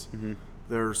cities. Mm-hmm.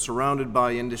 They're surrounded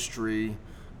by industry.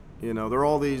 They're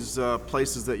all these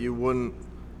places that you wouldn't.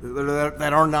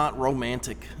 That are not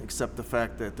romantic, except the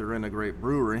fact that they're in a great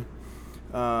brewery.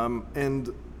 So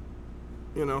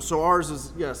ours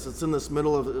is, yes, it's in this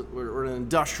middle of, we're in an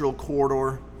industrial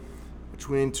corridor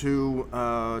between two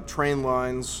train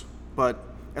lines. But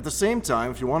at the same time,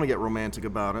 if you want to get romantic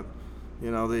about it,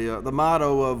 the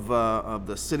motto of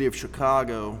the city of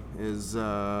Chicago is,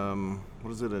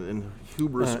 what is it, in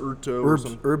Hubris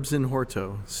Urto? Herbs in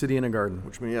Horto, city in a garden.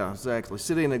 Which means, yeah, exactly,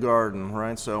 city in a garden,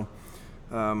 right? So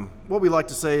what we like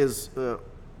to say is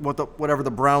whatever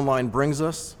the Brown Line brings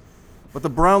us, but the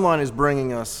Brown Line is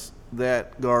bringing us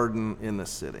that garden in the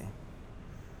city.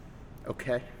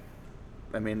 Okay.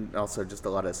 I mean, also just a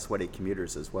lot of sweaty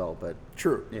commuters as well, but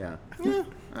true. Yeah. Yeah.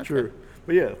 Okay. True.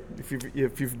 But yeah,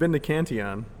 if you've been to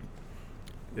Cantillon,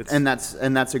 and that's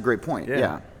a great point. Yeah.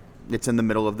 Yeah. It's in the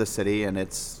middle of the city and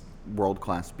it's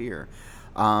world-class beer.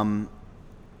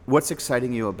 What's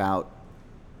exciting you about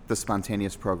the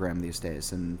spontaneous program these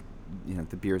days, and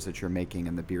the beers that you're making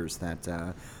and the beers that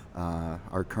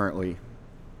are currently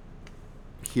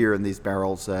here in these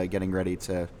barrels getting ready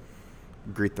to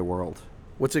greet the world?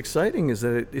 What's exciting is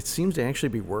that it seems to actually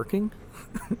be working.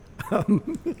 I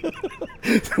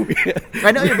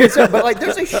know you're good, but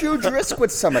there's a huge risk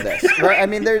with some of this, right? I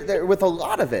mean, there with a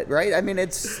lot of it, right? I mean,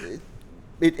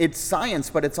 it's science,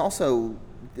 but it's also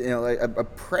a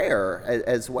prayer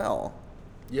as well.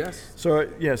 Yes.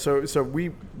 So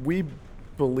we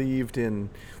believed in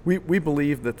we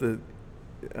believed that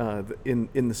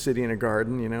in the city in a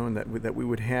garden, and that we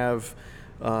would have,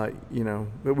 but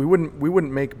we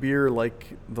wouldn't make beer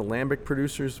like the lambic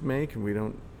producers make, and we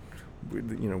don't,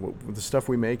 the stuff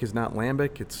we make is not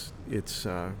lambic. It's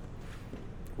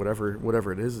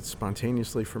whatever it is. It's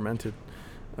spontaneously fermented.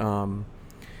 Where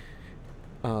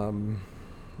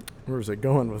was I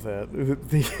going with that?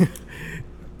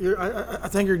 I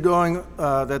think you're going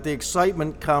that the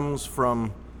excitement comes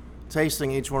from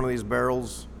tasting each one of these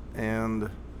barrels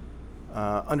and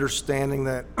understanding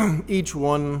that each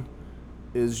one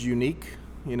is unique.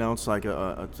 It's like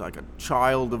a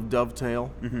child of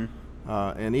Dovetail,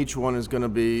 and each one is going to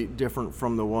be different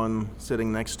from the one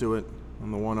sitting next to it,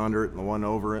 and the one under it, and the one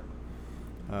over it,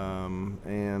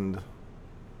 and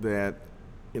that.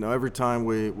 Every time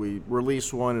we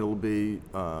release one, it'll be,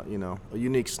 a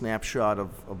unique snapshot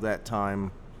of that time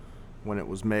when it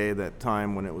was made, that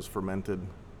time when it was fermented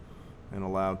and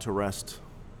allowed to rest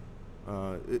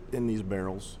in these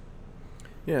barrels.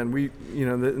 Yeah, and we,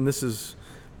 and this is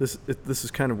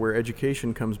kind of where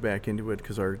education comes back into it,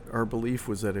 because our belief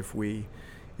was that if we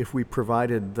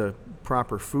provided the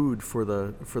proper food for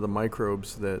the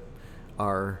microbes that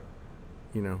are,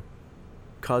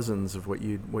 cousins of what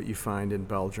you find in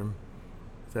Belgium,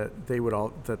 that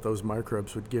those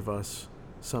microbes would give us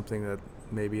something that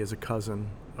maybe is a cousin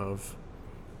of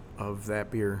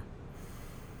that beer.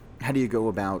 How do you go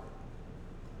about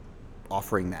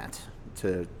offering that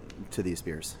to these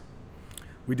beers?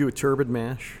 We do a turbid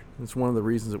mash. It's one of the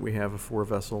reasons that we have a four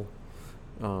vessel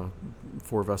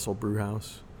brew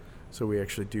house. So we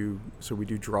do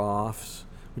draw offs.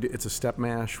 It's a step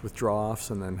mash with draw-offs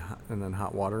and then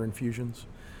hot water infusions,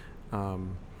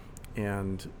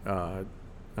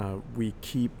 we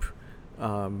keep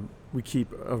a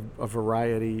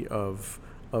variety of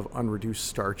unreduced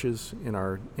starches in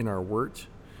our wort,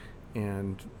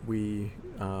 and we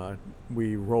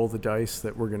roll the dice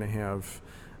that we're going to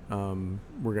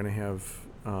have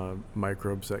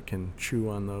microbes that can chew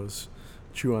on those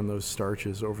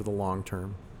starches over the long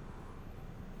term.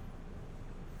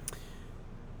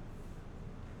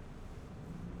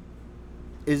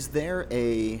 Is there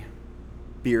a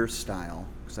beer style,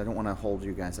 because I don't want to hold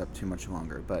you guys up too much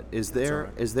longer, but is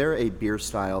there a beer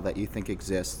style that you think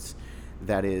exists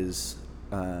that is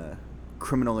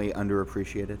criminally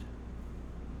underappreciated?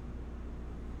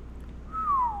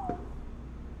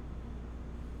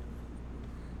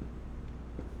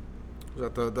 Is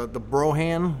that the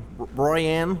Broyan?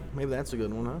 Maybe that's a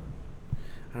good one, huh?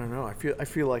 I don't know. I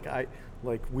feel like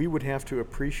we would have to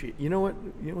appreciate. You know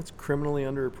what's criminally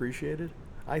underappreciated?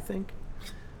 I think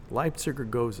Leipziger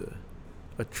Gose,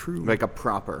 a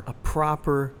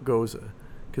proper Gose,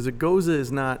 because a Gose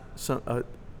is not a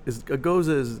Gose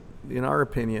is, in our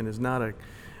opinion, is not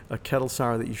a kettle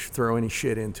sour that you should throw any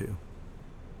shit into.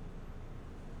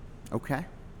 Okay.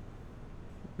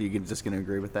 You just going to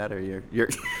agree with that, or you're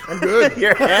I'm good.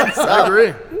 Your hands up. I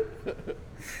agree.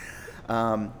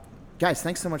 Guys,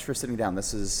 thanks so much for sitting down.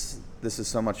 This is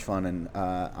so much fun, and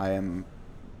I am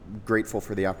grateful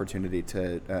for the opportunity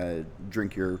to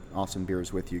drink your awesome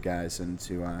beers with you guys and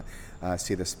to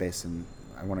see this space. And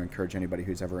I want to encourage anybody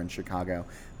who's ever in Chicago,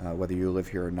 whether you live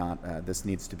here or not, this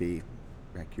needs to be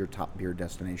like your top beer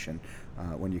destination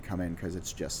when you come in, because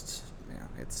it's just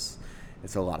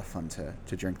it's a lot of fun to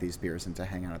drink these beers and to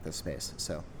hang out at this space.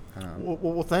 So.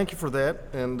 Well, thank you for that.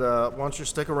 And why don't you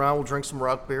stick around? We'll drink some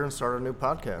Rauch beer and start a new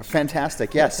podcast.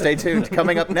 Fantastic. Yeah, stay tuned.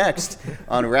 Coming up next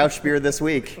on Rauch Beer This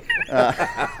Week. Guys,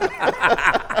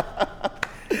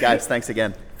 thanks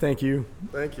again. Thank you.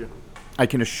 Thank you. I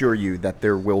can assure you that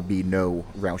there will be no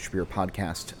Rauch Beer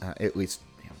podcast, at least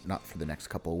not for the next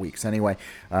couple of weeks. Anyway,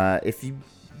 if you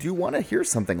do want to hear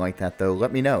something like that, though,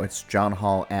 let me know. It's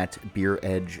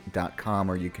johnhall@beeredge.com,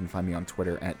 or you can find me on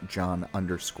Twitter at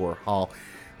 @John_Hall.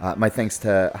 My thanks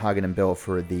to Hagen and Bill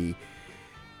for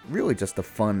really just a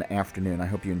fun afternoon. I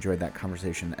hope you enjoyed that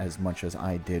conversation as much as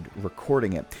I did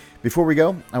recording it. Before we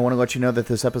go, I want to let you know that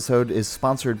this episode is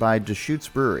sponsored by Deschutes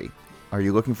Brewery. Are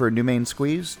you looking for a new main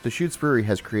squeeze? Deschutes Brewery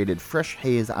has created Fresh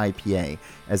Haze IPA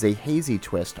as a hazy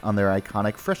twist on their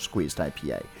iconic Fresh Squeezed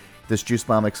IPA. This juice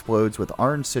bomb explodes with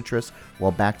orange citrus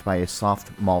while backed by a soft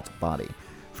malt body.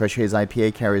 Fresh Haze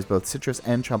IPA carries both citrus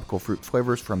and tropical fruit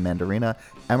flavors from mandarina,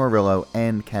 amarillo,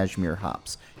 and cashmere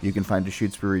hops. You can find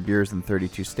Deschutes Brewery beers in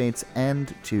 32 states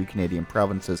and 2 Canadian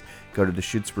provinces. Go to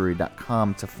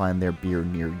DeschutesBrewery.com to find their beer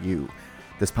near you.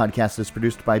 This podcast is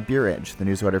produced by Beer Edge, the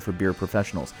newsletter for beer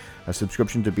professionals. A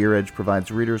subscription to Beer Edge provides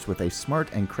readers with a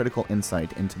smart and critical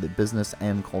insight into the business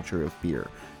and culture of beer.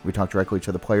 We talk directly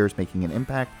to the players making an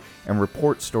impact and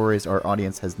report stories our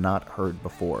audience has not heard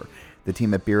before. The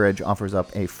team at Beer Edge offers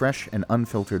up a fresh and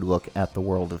unfiltered look at the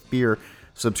world of beer.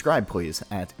 Subscribe, please,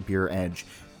 at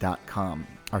beeredge.com.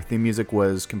 Our theme music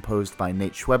was composed by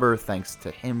Nate Schweber. Thanks to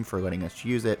him for letting us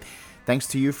use it. Thanks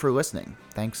to you for listening.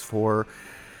 Thanks for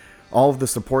all of the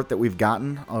support that we've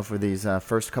gotten over these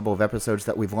first couple of episodes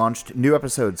that we've launched. New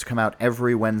episodes come out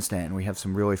every Wednesday, and we have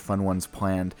some really fun ones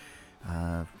planned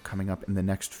coming up in the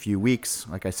next few weeks.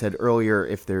 Like I said earlier,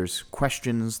 if there's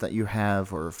questions that you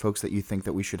have or folks that you think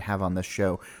that we should have on this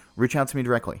show, reach out to me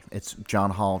directly. It's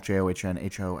John Hall,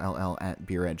 JOHNHOLL at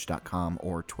beeredge.com,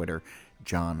 or Twitter,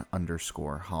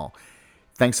 John_Hall.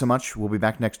 Thanks so much. We'll be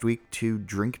back next week to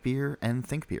drink beer and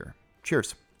think beer.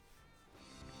 Cheers.